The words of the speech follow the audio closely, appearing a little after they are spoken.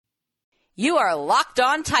You are Locked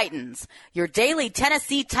On Titans, your daily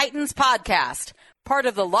Tennessee Titans podcast, part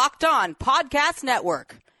of the Locked On Podcast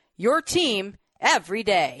Network, your team every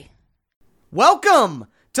day. Welcome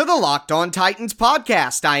to the Locked On Titans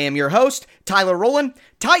podcast. I am your host, Tyler Rowland.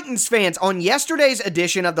 Titans fans, on yesterday's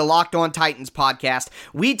edition of the Locked On Titans podcast,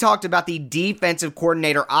 we talked about the defensive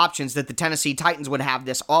coordinator options that the Tennessee Titans would have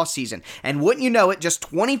this offseason. And wouldn't you know it, just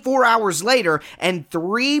 24 hours later, and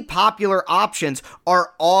 3 popular options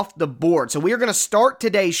are off the board. So we are going to start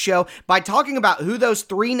today's show by talking about who those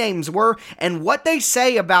 3 names were and what they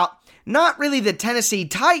say about not really the Tennessee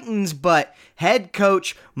Titans, but head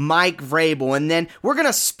coach Mike Vrabel. And then we're going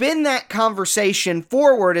to spin that conversation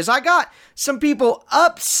forward as I got some people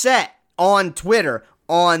upset on Twitter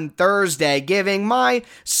on Thursday, giving my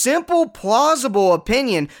simple, plausible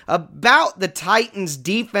opinion about the Titans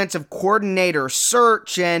defensive coordinator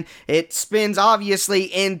search, and it spins obviously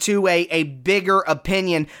into a bigger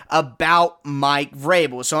opinion about Mike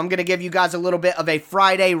Vrabel. So I'm going to give you guys a little bit of a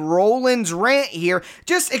Friday Rollins rant here,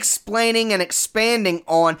 just explaining and expanding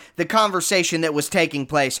on the conversation that was taking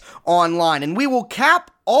place online. And we will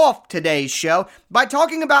cap off today's show by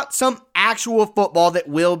talking about some actual football that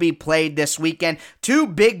will be played this weekend. 2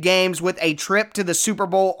 big games with a trip to the Super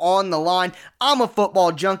Bowl on the line. I'm a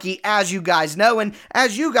football junkie, as you guys know, and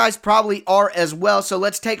as you guys probably are as well. So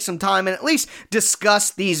let's take some time and at least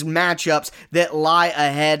discuss these matchups that lie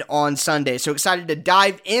ahead on Sunday. So excited to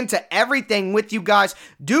dive into everything with you guys.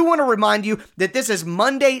 Do want to remind you that this is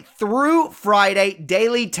Monday through Friday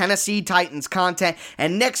daily Tennessee Titans content,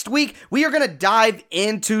 and next week we are going to dive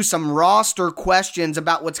into some roster questions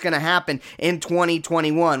about what's going to happen in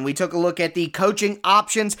 2021. We took a look at the coaching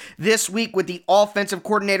options this week with the offensive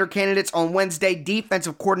coordinator candidates on Wednesday,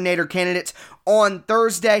 defensive coordinator candidates on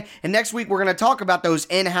Thursday, and next week we're going to talk about those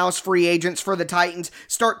in-house free agents for the Titans,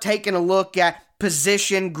 start taking a look at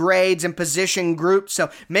position grades and position groups. So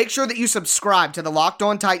make sure that you subscribe to the Locked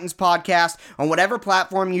On Titans podcast on whatever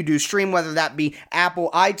platform you do stream, whether that be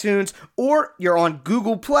Apple, iTunes, or you're on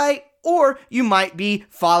Google Play, or you might be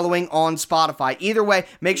following on Spotify. Either way,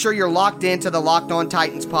 make sure you're locked into the Locked On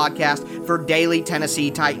Titans podcast for daily Tennessee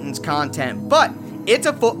Titans content. But it's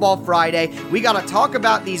a football Friday. We got to talk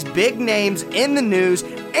about these big names in the news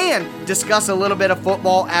and discuss a little bit of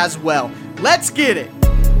football as well. Let's get it.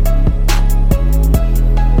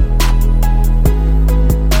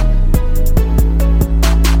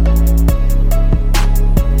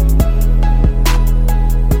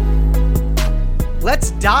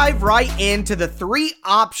 Let's dive right into the 3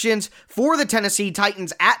 options for the Tennessee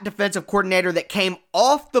Titans at defensive coordinator that came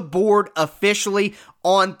off the board officially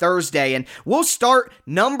on Thursday. And we'll start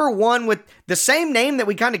number 1 with the same name that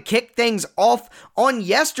we kind of kicked things off on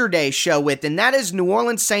yesterday's show with, and that is New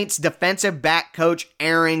Orleans Saints defensive back coach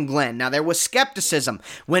Aaron Glenn. Now, there was skepticism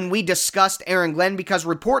when we discussed Aaron Glenn because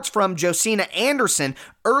reports from Josina Anderson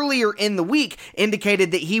earlier in the week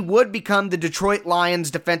indicated that he would become the Detroit Lions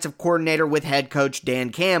defensive coordinator with head coach Dan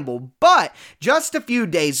Campbell. But just a few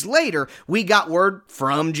days later, we got word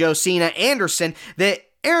from Josina Anderson that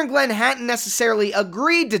Aaron Glenn hadn't necessarily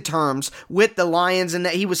agreed to terms with the Lions and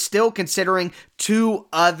that he was still considering 2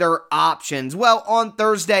 other options. Well, on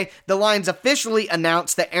Thursday, the Lions officially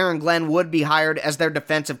announced that Aaron Glenn would be hired as their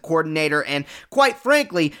defensive coordinator, and quite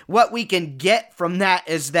frankly, what we can get from that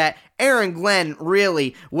is that Aaron Glenn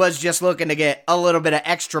really was just looking to get a little bit of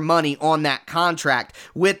extra money on that contract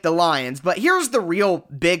with the Lions. But here's the real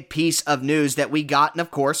big piece of news that we got, and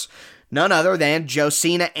of course, none other than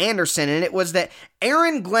Josina Anderson, and it was that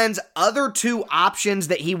Aaron Glenn's other 2 options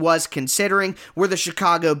that he was considering were the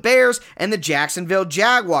Chicago Bears and the Jacksonville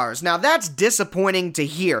Jaguars. Now, that's disappointing to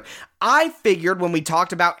hear. I figured when we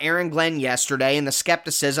talked about Aaron Glenn yesterday and the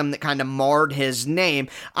skepticism that kind of marred his name,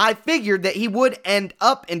 I figured that he would end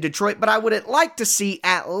up in Detroit, but I would like to see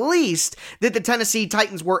at least that the Tennessee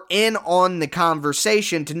Titans were in on the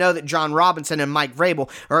conversation to know that John Robinson and Mike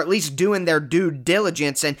Vrabel are at least doing their due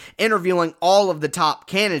diligence and interviewing all of the top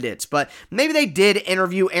candidates. But maybe they did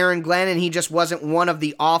interview Aaron Glenn and he just wasn't one of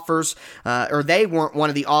the offers, or they weren't one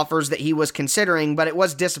of the offers that he was considering, but it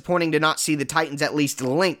was disappointing to not see the Titans at least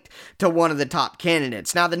linked to one of the top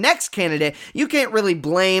candidates. Now, the next candidate, you can't really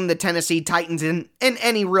blame the Tennessee Titans in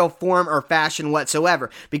any real form or fashion whatsoever,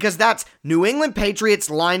 because that's New England Patriots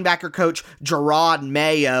linebacker coach Gerard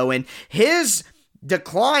Mayo, and his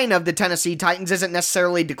decline of the Tennessee Titans isn't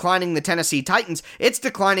necessarily declining the Tennessee Titans, it's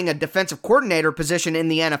declining a defensive coordinator position in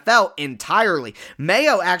the NFL entirely.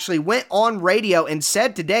 Mayo actually went on radio and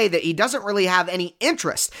said today that he doesn't really have any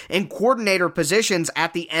interest in coordinator positions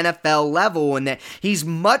at the NFL level, and that he's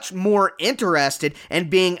much more interested in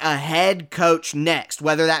being a head coach next,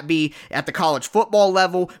 whether that be at the college football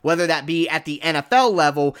level, whether that be at the NFL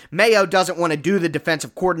level. Mayo doesn't want to do the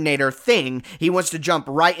defensive coordinator thing. He wants to jump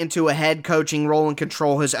right into a head coaching role and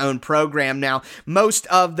control his own program. Now, most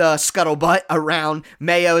of the scuttlebutt around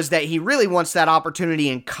Mayo is that he really wants that opportunity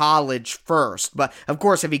in college first. But of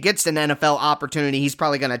course, if he gets an NFL opportunity, he's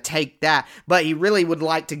probably going to take that. But he really would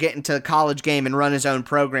like to get into the college game and run his own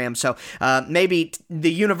program. So maybe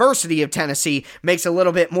the University of Tennessee makes a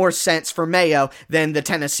little bit more sense for Mayo than the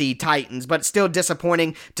Tennessee Titans. But it's still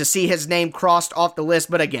disappointing to see his name crossed off the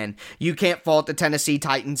list. But again, you can't fault the Tennessee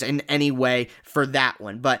Titans in any way for that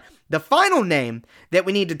one. But the final name that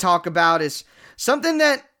we need to talk about is something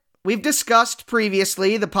that we've discussed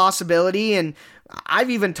previously, the possibility, and I've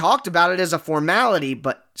even talked about it as a formality,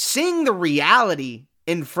 but seeing the reality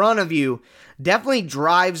in front of you definitely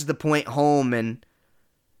drives the point home. And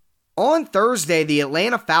on Thursday, the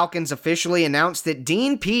Atlanta Falcons officially announced that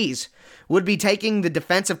Dean Pees would be taking the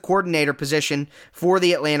defensive coordinator position for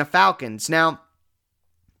the Atlanta Falcons. Now,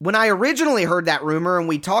 when I originally heard that rumor and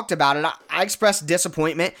we talked about it, I expressed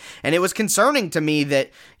disappointment, and it was concerning to me that,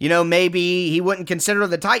 maybe he wouldn't consider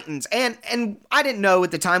the Titans. And I didn't know at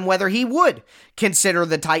the time whether he would consider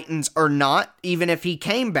the Titans or not, even if he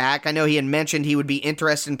came back. I know he had mentioned he would be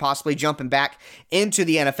interested in possibly jumping back into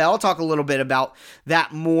the NFL. I'll talk a little bit about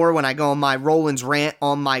that more when I go on my Rollins rant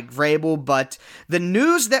on Mike Vrabel. But the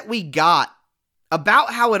news that we got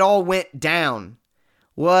about how it all went down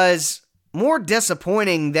was more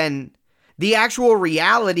disappointing than the actual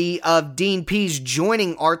reality of Dean Pees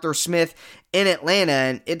joining Arthur Smith in Atlanta.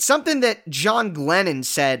 And it's something that John Glennon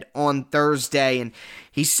said on Thursday, and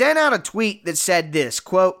he sent out a tweet that said this,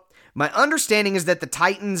 quote, "My understanding is that the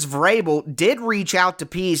Titans' Vrabel did reach out to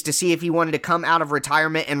Pees to see if he wanted to come out of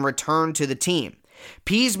retirement and return to the team.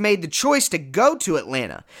 Pees made the choice to go to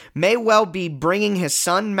Atlanta. May well be bringing his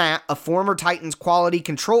son Matt, a former Titans quality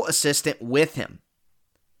control assistant, with him."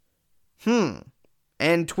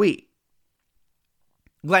 And tweet.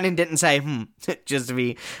 Glennon didn't say, just to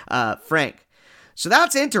be frank. So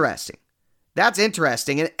that's interesting.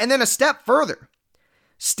 And then a step further.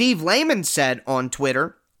 Steve Lehman said on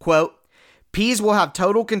Twitter, quote, "Pees will have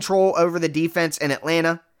total control over the defense in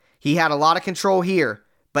Atlanta. He had a lot of control here,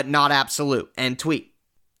 but not absolute." End tweet.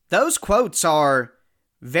 Those quotes are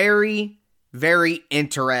very, very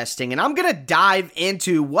interesting, and I'm going to dive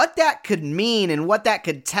into what that could mean and what that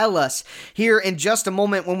could tell us here in just a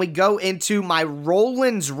moment when we go into my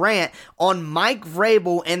Rollins rant on Mike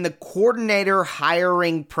Vrabel and the coordinator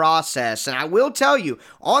hiring process. And I will tell you,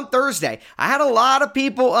 on Thursday, I had a lot of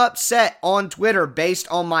people upset on Twitter based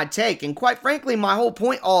on my take, and quite frankly, my whole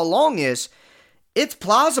point all along is it's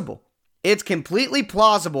plausible. It's completely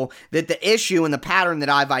plausible that the issue and the pattern that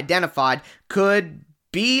I've identified could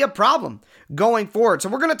be a problem going forward. So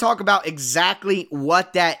we're going to talk about exactly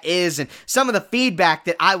what that is and some of the feedback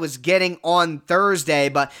that I was getting on Thursday.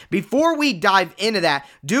 But before we dive into that,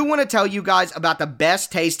 do want to tell you guys about the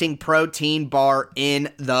best tasting protein bar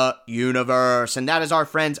in the universe. And that is our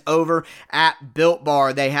friends over at Built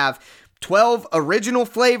Bar. They have 12 original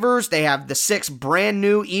flavors. They have the 6 brand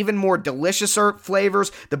new, even more delicious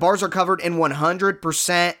flavors. The bars are covered in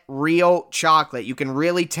 100% real chocolate. You can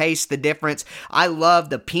really taste the difference. I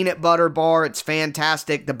love the peanut butter bar. It's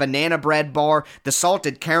fantastic. The banana bread bar, the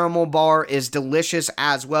salted caramel bar is delicious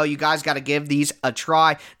as well. You guys got to give these a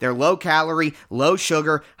try. They're low calorie, low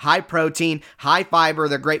sugar, high protein, high fiber.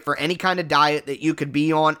 They're great for any kind of diet that you could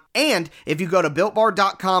be on. And if you go to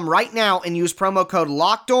BuiltBar.com right now and use promo code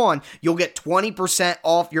LOCKEDON, you'll get 20%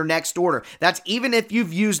 off your next order. That's even if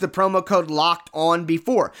you've used the promo code LOCKEDON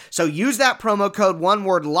before. So use that promo code, one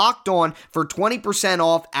word, LOCKEDON, for 20%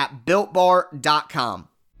 off at BuiltBar.com.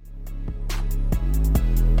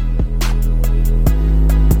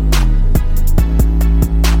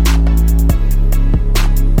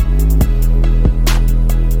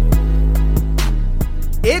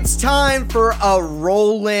 It's time for a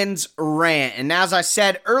Rollins rant. And as I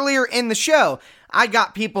said earlier in the show, I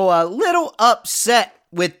got people a little upset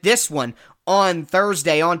with this one on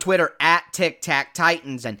Thursday on Twitter at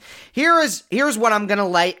TicTacTitans. And here's what I'm going to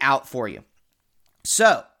lay out for you.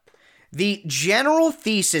 So, the general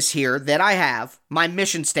thesis here that I have, my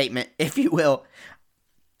mission statement, if you will,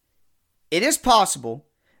 it is possible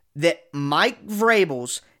that Mike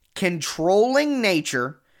Vrabel's controlling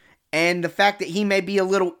nature and the fact that he may be a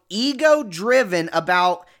little ego-driven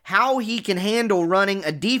about how he can handle running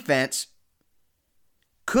a defense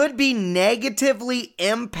could be negatively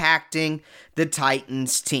impacting the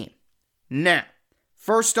Titans team. Now,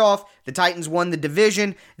 first off, the Titans won the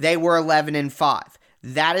division. They were 11-5.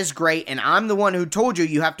 That is great, and I'm the one who told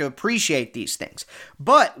you have to appreciate these things.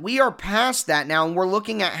 But we are past that now, and we're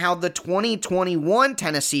looking at how the 2021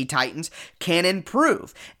 Tennessee Titans can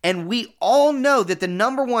improve. And we all know that the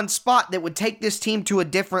number one spot that would take this team to a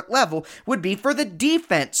different level would be for the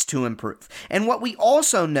defense to improve. And what we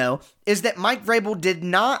also know is that Mike Vrabel did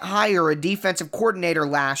not hire a defensive coordinator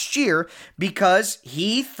last year because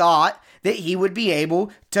he thought that he would be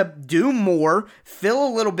able to do more, fill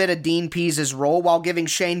a little bit of Dean Pees' role while giving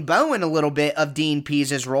Shane Bowen a little bit of Dean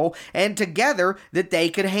Pees' role, and together that they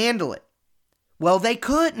could handle it. Well, they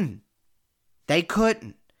couldn't. They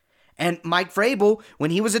couldn't. And Mike Vrabel,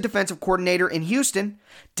 when he was a defensive coordinator in Houston,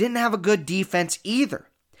 didn't have a good defense either.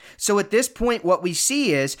 So at this point, what we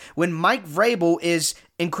see is when Mike Vrabel is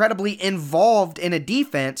incredibly involved in a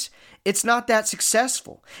defense, it's not that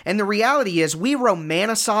successful. And the reality is we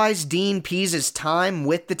romanticize Dean Pees' time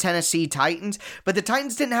with the Tennessee Titans, but the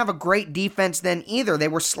Titans didn't have a great defense then either. They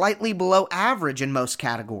were slightly below average in most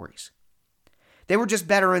categories. They were just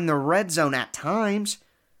better in the red zone at times.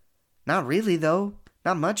 Not really, though.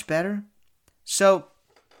 Not much better. So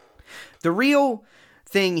the real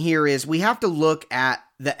thing here is we have to look at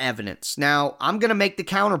the evidence. Now, I'm going to make the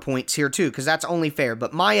counterpoints here too, because that's only fair,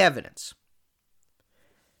 but my evidence.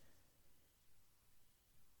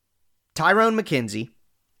 Tyrone McKenzie,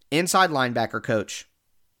 inside linebacker coach,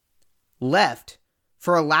 left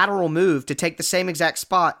for a lateral move to take the same exact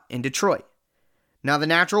spot in Detroit. Now, the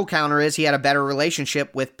natural counter is he had a better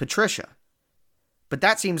relationship with Patricia. But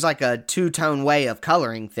that seems like a two-tone way of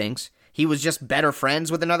coloring things. He was just better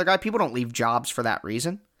friends with another guy. People don't leave jobs for that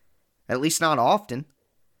reason. At least not often.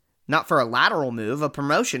 Not for a lateral move. A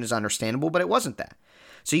promotion is understandable, but it wasn't that.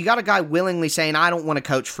 So you got a guy willingly saying, I don't want to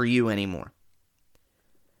coach for you anymore.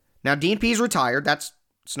 Now, Dean Pees retired.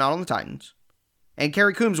 It's not on the Titans. And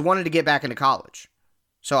Kerry Coombs wanted to get back into college.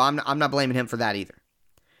 So I'm not blaming him for that either.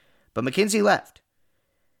 But McKenzie left.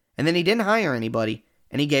 And then he didn't hire anybody,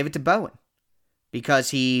 and he gave it to Bowen.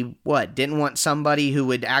 Because he, didn't want somebody who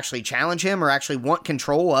would actually challenge him or actually want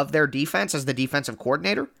control of their defense as the defensive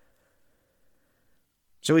coordinator?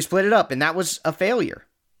 So he split it up, and that was a failure.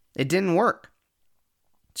 It didn't work.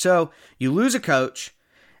 So you lose a coach,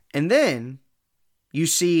 and then you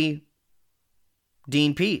see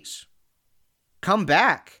Dean Pees come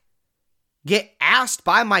back, get asked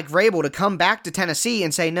by Mike Vrabel to come back to Tennessee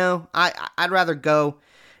and say, no, I'd rather go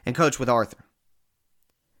and coach with Arthur.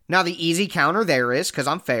 Now, the easy counter there is, because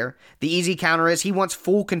I'm fair, the easy counter is he wants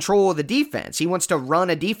full control of the defense. He wants to run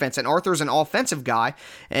a defense, and Arthur's an offensive guy,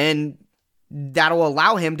 and that'll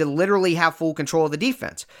allow him to literally have full control of the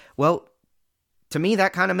defense. Well, to me,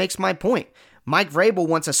 that kind of makes my point. Mike Vrabel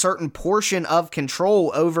wants a certain portion of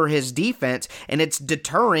control over his defense, and it's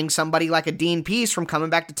deterring somebody like a Dean Pees from coming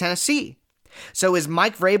back to Tennessee. So is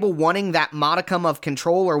Mike Vrabel wanting that modicum of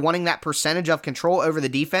control or wanting that percentage of control over the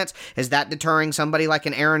defense? Is that deterring somebody like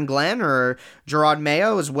an Aaron Glenn or Gerard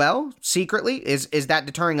Mayo as well, secretly? Is that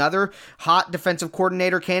deterring other hot defensive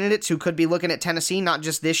coordinator candidates who could be looking at Tennessee not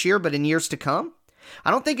just this year, but in years to come?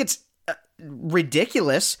 I don't think it's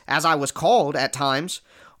ridiculous, as I was called at times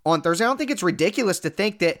on Thursday. I don't think it's ridiculous to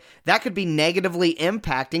think that that could be negatively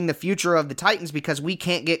impacting the future of the Titans because we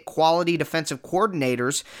can't get quality defensive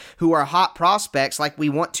coordinators who are hot prospects like we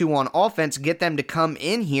want to on offense, get them to come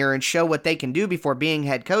in here and show what they can do before being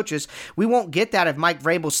head coaches. We won't get that if Mike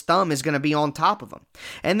Vrabel's thumb is going to be on top of them.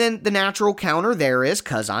 And then the natural counter there is,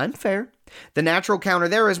 because I'm fair, the natural counter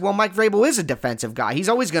there is, well, Mike Vrabel is a defensive guy. He's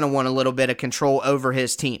always going to want a little bit of control over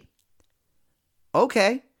his team.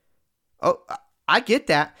 Okay. I get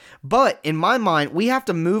that, but in my mind, we have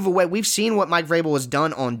to move away. We've seen what Mike Vrabel has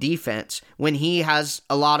done on defense when he has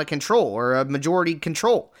a lot of control or a majority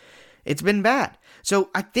control. It's been bad. So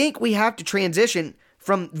I think we have to transition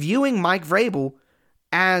from viewing Mike Vrabel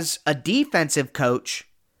as a defensive coach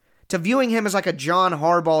to viewing him as like a John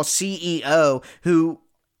Harbaugh CEO who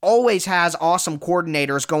always has awesome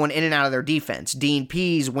coordinators going in and out of their defense. Dean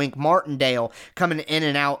Pees, Wink Martindale coming in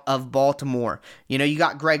and out of Baltimore. You know, you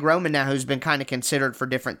got Greg Roman now who's been kind of considered for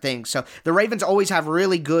different things. So the Ravens always have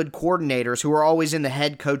really good coordinators who are always in the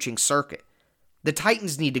head coaching circuit. The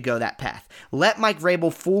Titans need to go that path. Let Mike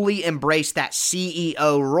Vrabel fully embrace that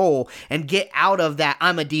CEO role and get out of that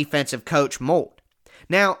I'm a defensive coach mold.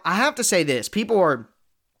 Now, I have to say this. People are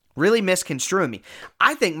really misconstruing me.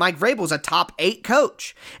 I think Mike Vrabel's a top 8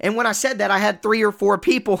 coach. And when I said that, I had 3 or 4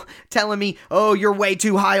 people telling me, oh, you're way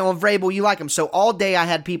too high on Vrabel, you like him. So all day I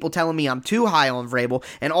had people telling me I'm too high on Vrabel,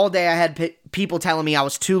 and all day I had people telling me I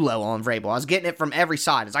was too low on Vrabel. I was getting it from every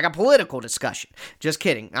side. It's like a political discussion. Just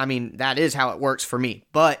kidding. I mean, that is how it works for me.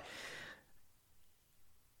 But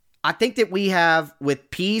I think that we have,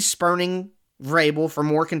 with Pease spurning Vrabel for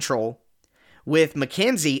more control, with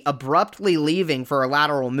McKenzie abruptly leaving for a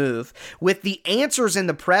lateral move, with the answers in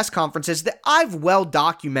the press conferences that I've well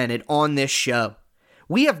documented on this show.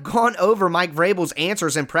 We have gone over Mike Vrabel's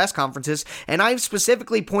answers in press conferences, and I've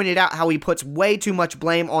specifically pointed out how he puts way too much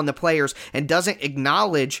blame on the players and doesn't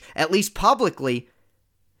acknowledge, at least publicly,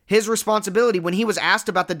 his responsibility. When he was asked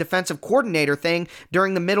about the defensive coordinator thing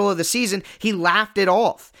during the middle of the season, he laughed it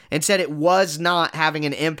off and said it was not having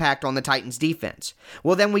an impact on the Titans' defense.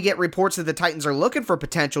 Well, then we get reports that the Titans are looking for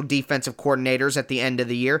potential defensive coordinators at the end of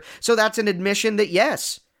the year, so that's an admission that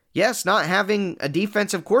yes, not having a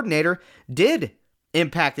defensive coordinator did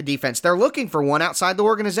impact the defense. They're looking for one outside the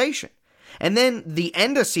organization. And then the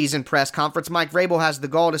end of season press conference, Mike Vrabel has the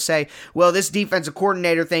gall to say, well, this defensive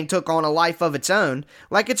coordinator thing took on a life of its own,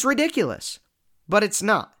 like it's ridiculous. But it's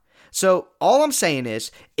not. So all I'm saying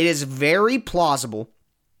is, it is very plausible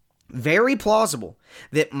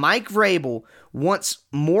that Mike Vrabel wants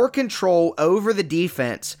more control over the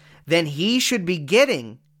defense than he should be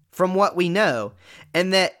getting from what we know,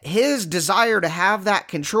 and that his desire to have that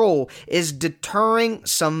control is deterring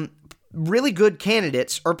some really good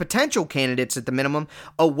candidates, or potential candidates at the minimum,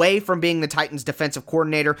 away from being the Titans defensive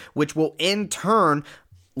coordinator, which will in turn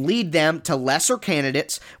lead them to lesser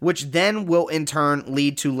candidates, which then will in turn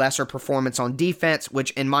lead to lesser performance on defense,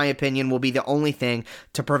 which in my opinion will be the only thing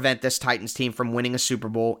to prevent this Titans team from winning a Super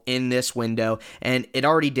Bowl in this window, and it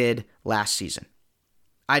already did last season.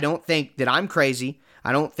 I don't think that I'm crazy,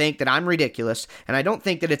 I don't think that I'm ridiculous, and I don't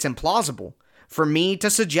think that it's implausible for me to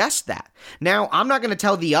suggest that. Now, I'm not going to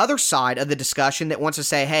tell the other side of the discussion that wants to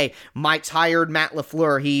say, hey, Mike's hired Matt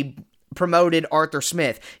LaFleur, he promoted Arthur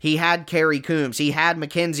Smith, he had Kerry Coombs, he had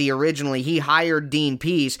McKenzie originally, he hired Dean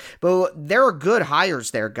Pease, but there are good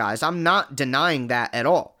hires there, guys. I'm not denying that at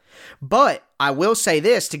all. But I will say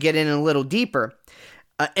this to get in a little deeper,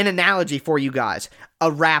 an analogy for you guys. A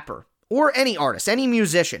rapper, or any artist, any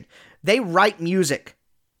musician, they write music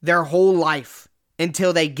their whole life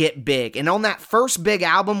until they get big. And on that first big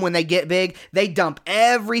album, when they get big, they dump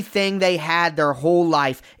everything they had their whole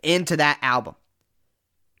life into that album.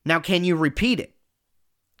 Now, can you repeat it?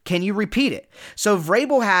 Can you repeat it? So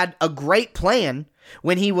Vrabel had a great plan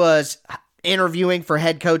when he was interviewing for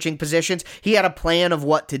head coaching positions. He had a plan of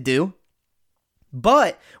what to do.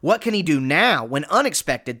 But what can he do now when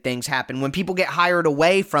unexpected things happen, when people get hired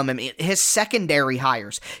away from him, his secondary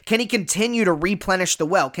hires? Can he continue to replenish the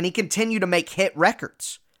well? Can he continue to make hit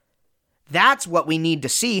records? That's what we need to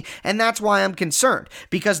see, and that's why I'm concerned,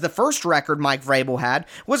 because the first record Mike Vrabel had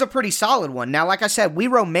was a pretty solid one. Now, like I said, we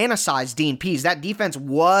romanticized Dean Pease. That defense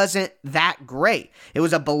wasn't that great. It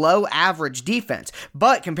was a below average defense,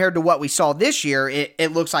 but compared to what we saw this year,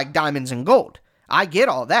 it looks like diamonds and gold. I get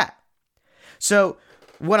all that. So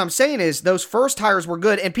what I'm saying is those first hires were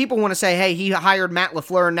good, and people want to say, hey, he hired Matt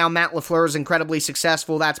LaFleur, and now Matt LaFleur is incredibly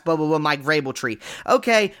successful. That's blah, blah, blah, Mike Vrabel tree.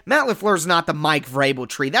 Okay, Matt LaFleur's not the Mike Vrabel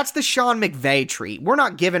tree. That's the Sean McVay tree. We're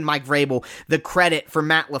not giving Mike Vrabel the credit for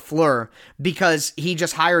Matt LaFleur because he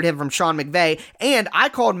just hired him from Sean McVay, and I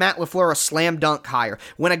called Matt LaFleur a slam dunk hire.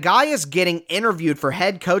 When a guy is getting interviewed for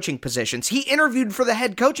head coaching positions, he interviewed for the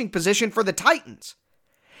head coaching position for the Titans.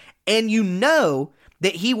 And you know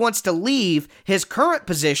that he wants to leave his current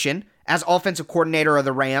position as offensive coordinator of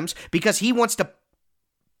the Rams because he wants to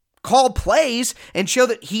call plays and show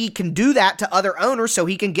that he can do that to other owners so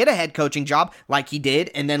he can get a head coaching job like he did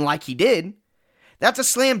and then like he did. That's a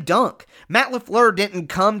slam dunk. Matt LaFleur didn't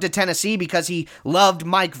come to Tennessee because he loved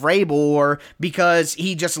Mike Vrabel or because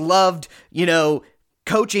he just loved,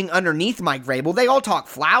 coaching underneath Mike Vrabel. They all talk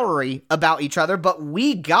flowery about each other, but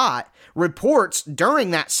we got reports during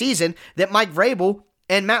that season that Mike Vrabel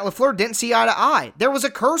and Matt LaFleur didn't see eye to eye. There was a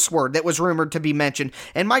curse word that was rumored to be mentioned,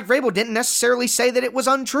 and Mike Vrabel didn't necessarily say that it was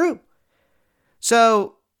untrue.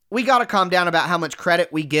 So we got to calm down about how much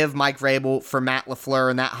credit we give Mike Vrabel for Matt LaFleur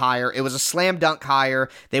and that hire. It was a slam dunk hire.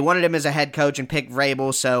 They wanted him as a head coach and picked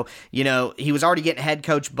Vrabel, so, he was already getting head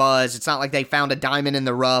coach buzz. It's not like they found a diamond in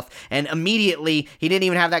the rough, and immediately he didn't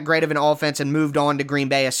even have that great of an offense and moved on to Green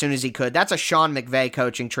Bay as soon as he could. That's a Sean McVay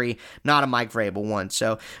coaching tree, not a Mike Vrabel one.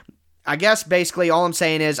 So I guess basically all I'm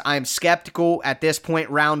saying is I'm skeptical at this point.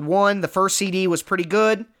 Round one, the first CD was pretty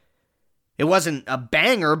good. It wasn't a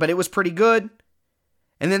banger, but it was pretty good.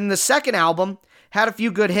 And then the second album had a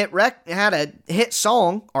few good had a hit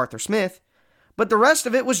song, Arthur Smith, but the rest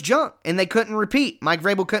of it was junk, and they couldn't repeat. Mike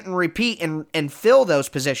Vrabel couldn't repeat and fill those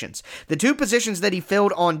positions. The two positions that he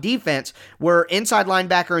filled on defense were inside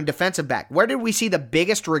linebacker and defensive back. Where did we see the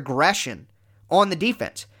biggest regression on the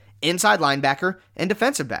defense? Inside linebacker and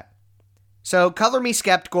defensive back. So color me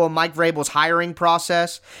skeptical of Mike Vrabel's hiring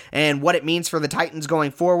process and what it means for the Titans going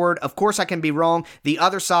forward. Of course, I can be wrong. The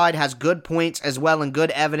other side has good points as well and good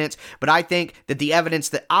evidence, but I think that the evidence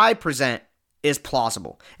that I present is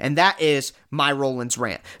plausible, and that is my Rollins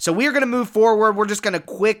rant. So we are going to move forward. We're just going to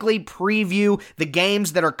quickly preview the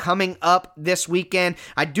games that are coming up this weekend.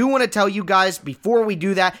 I do want to tell you guys before we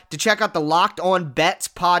do that to check out the Locked On Bets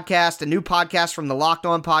podcast, a new podcast from the Locked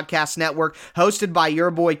On Podcast Network, hosted by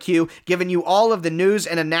your boy Q, giving you all of the news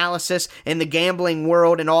and analysis in the gambling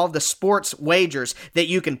world and all of the sports wagers that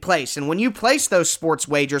you can place. And when you place those sports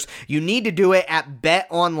wagers, you need to do it at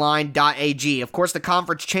betonline.ag. Of course, the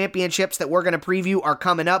conference championships that we're going to preview are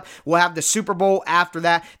coming up. We'll have the Super Bowl after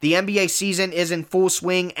that. The NBA season is in full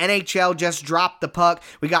swing. NHL just dropped the puck.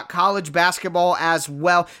 We got college basketball as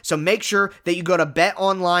well. So make sure that you go to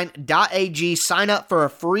betonline.ag, sign up for a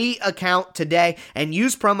free account today, and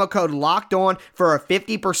use promo code LOCKEDON for a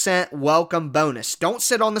 50% welcome bonus. Don't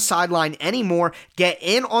sit on the sideline anymore. Get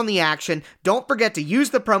in on the action. Don't forget to use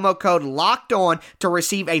the promo code LOCKEDON to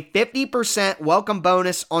receive a 50% welcome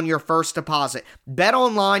bonus on your first deposit.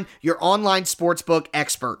 BetOnline, your online sportsbook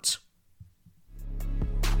experts.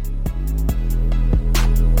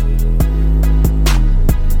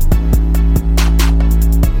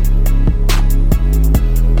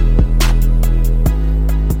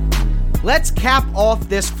 Let's cap off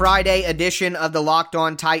this Friday edition of the Locked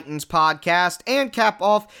On Titans podcast and cap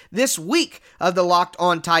off this week of the Locked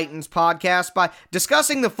On Titans podcast by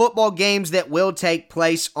discussing the football games that will take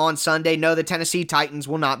place on Sunday. No, the Tennessee Titans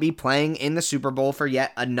will not be playing in the Super Bowl for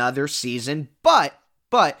yet another season, but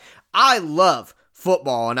I love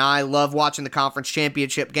football, and I love watching the conference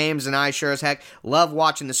championship games, and I sure as heck love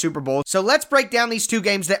watching the Super Bowl. So let's break down these two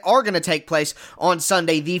games that are going to take place on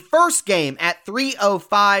Sunday. The first game at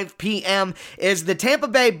 3:05 p.m. is the Tampa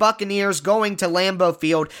Bay Buccaneers going to Lambeau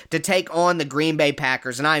Field to take on the Green Bay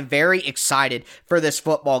Packers, and I'm very excited for this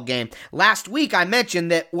football game. Last week, I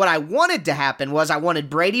mentioned that what I wanted to happen was I wanted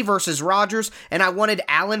Brady versus Rodgers, and I wanted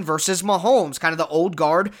Allen versus Mahomes, kind of the old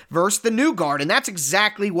guard versus the new guard, and that's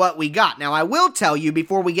exactly what we got. Now, I will tell you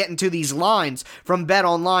before we get into these lines from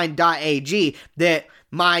betonline.ag that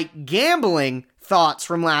my gambling thoughts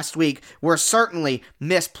from last week were certainly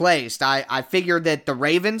misplaced. I figured that the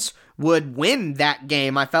Ravens would win that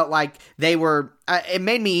game. I felt like they were, it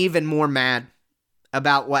made me even more mad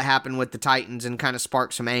about what happened with the Titans and kind of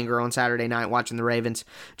sparked some anger on Saturday night watching the Ravens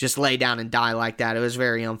just lay down and die like that. It was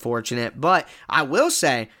very unfortunate. But I will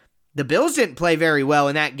say the Bills didn't play very well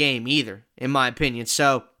in that game either, in my opinion.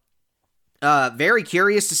 So very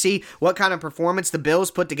curious to see what kind of performance the Bills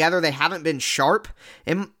put together. They haven't been sharp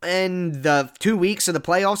in the 2 weeks of the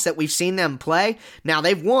playoffs that we've seen them play. Now,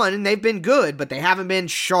 they've won and they've been good, but they haven't been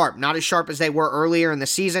sharp. Not as sharp as they were earlier in the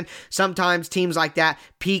season. Sometimes teams like that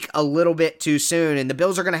peak a little bit too soon, and the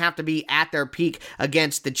Bills are going to have to be at their peak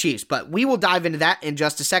against the Chiefs. But we will dive into that in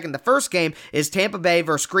just a second. The first game is Tampa Bay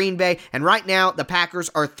versus Green Bay, and right now the Packers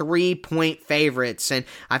are 3-point favorites. And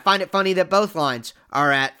I find it funny that both lines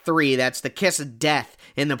are at 3. That's the kiss of death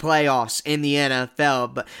in the playoffs in the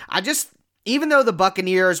NFL. But even though the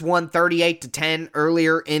Buccaneers won 38-10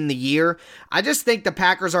 earlier in the year, I just think the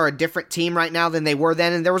Packers are a different team right now than they were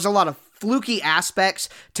then, and there was a lot of fluky aspects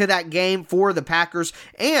to that game for the Packers.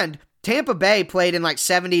 And Tampa Bay played in like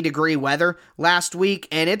 70-degree weather last week,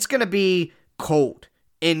 and it's going to be cold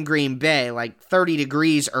in Green Bay, like 30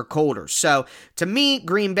 degrees or colder. So to me,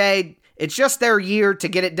 Green Bay, it's just their year to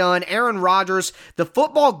get it done. Aaron Rodgers, the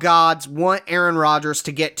football gods want Aaron Rodgers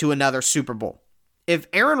to get to another Super Bowl. If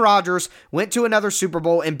Aaron Rodgers went to another Super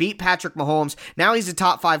Bowl and beat Patrick Mahomes, now he's a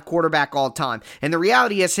top 5 quarterback all time. And the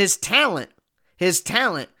reality is his talent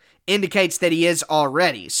indicates that he is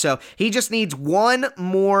already. So he just needs one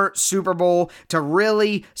more Super Bowl to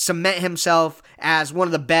really cement himself as one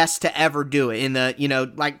of the best to ever do it.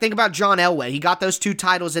 Think about John Elway. He got those 2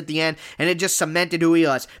 titles at the end, and it just cemented who he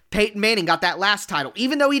was. Peyton Manning got that last title.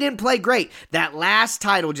 Even though he didn't play great, that last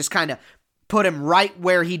title just kind of put him right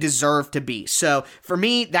where he deserved to be. So for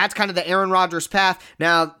me, that's kind of the Aaron Rodgers path.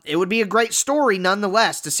 Now, it would be a great story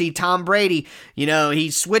nonetheless to see Tom Brady,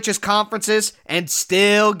 he switches conferences and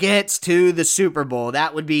still gets to the Super Bowl.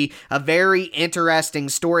 That would be a very interesting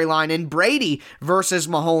storyline. And Brady versus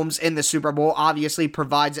Mahomes in the Super Bowl obviously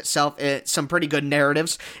provides itself some pretty good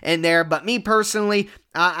narratives in there. But me personally,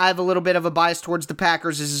 I have a little bit of a bias towards the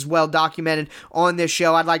Packers. This is well documented on this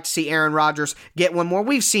show. I'd like to see Aaron Rodgers get one more.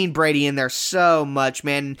 We've seen Brady in there so much,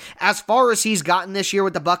 man. As far as he's gotten this year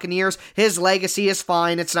with the Buccaneers, his legacy is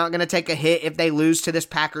fine. It's not going to take a hit if they lose to this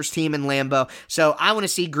Packers team in Lambeau. So I want to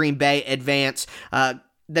see Green Bay advance.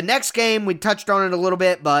 The next game, we touched on it a little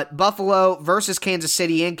bit, but Buffalo versus Kansas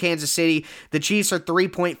City in Kansas City. The Chiefs are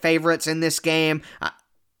 3-point favorites in this game.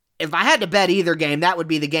 If I had to bet either game, that would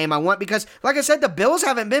be the game I want because, like I said, the Bills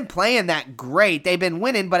haven't been playing that great. They've been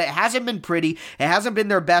winning, but it hasn't been pretty. It hasn't been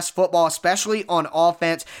their best football, especially on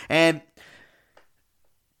offense. And,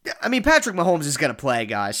 I mean, Patrick Mahomes is going to play,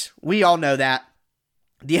 guys. We all know that.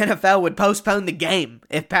 The NFL would postpone the game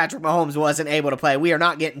if Patrick Mahomes wasn't able to play. We are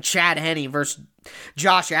not getting Chad Henne versus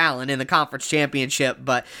Josh Allen in the conference championship,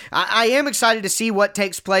 but I am excited to see what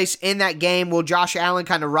takes place in that game. Will Josh Allen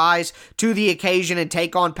kind of rise to the occasion and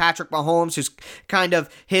take on Patrick Mahomes, who's kind of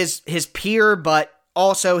his peer, but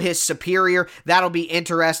also his superior? That'll be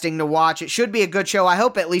interesting to watch. It should be a good show. I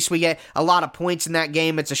hope at least we get a lot of points in that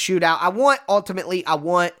game. It's a shootout. I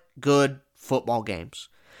want good football games.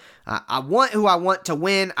 I want who I want to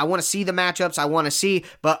win. I want to see the matchups I want to see,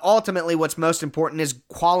 but ultimately what's most important is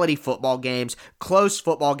quality football games, close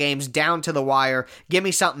football games, down to the wire. Give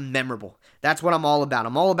me something memorable. That's what I'm all about.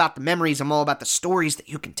 I'm all about the memories. I'm all about the stories that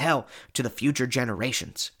you can tell to the future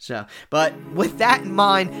generations. But with that in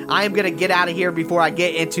mind, I am going to get out of here before I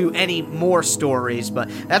get into any more stories. But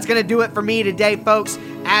that's going to do it for me today, folks.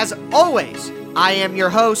 As always, I am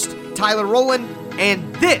your host, Tyler Rowland,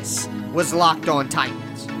 and this was Locked On Titans.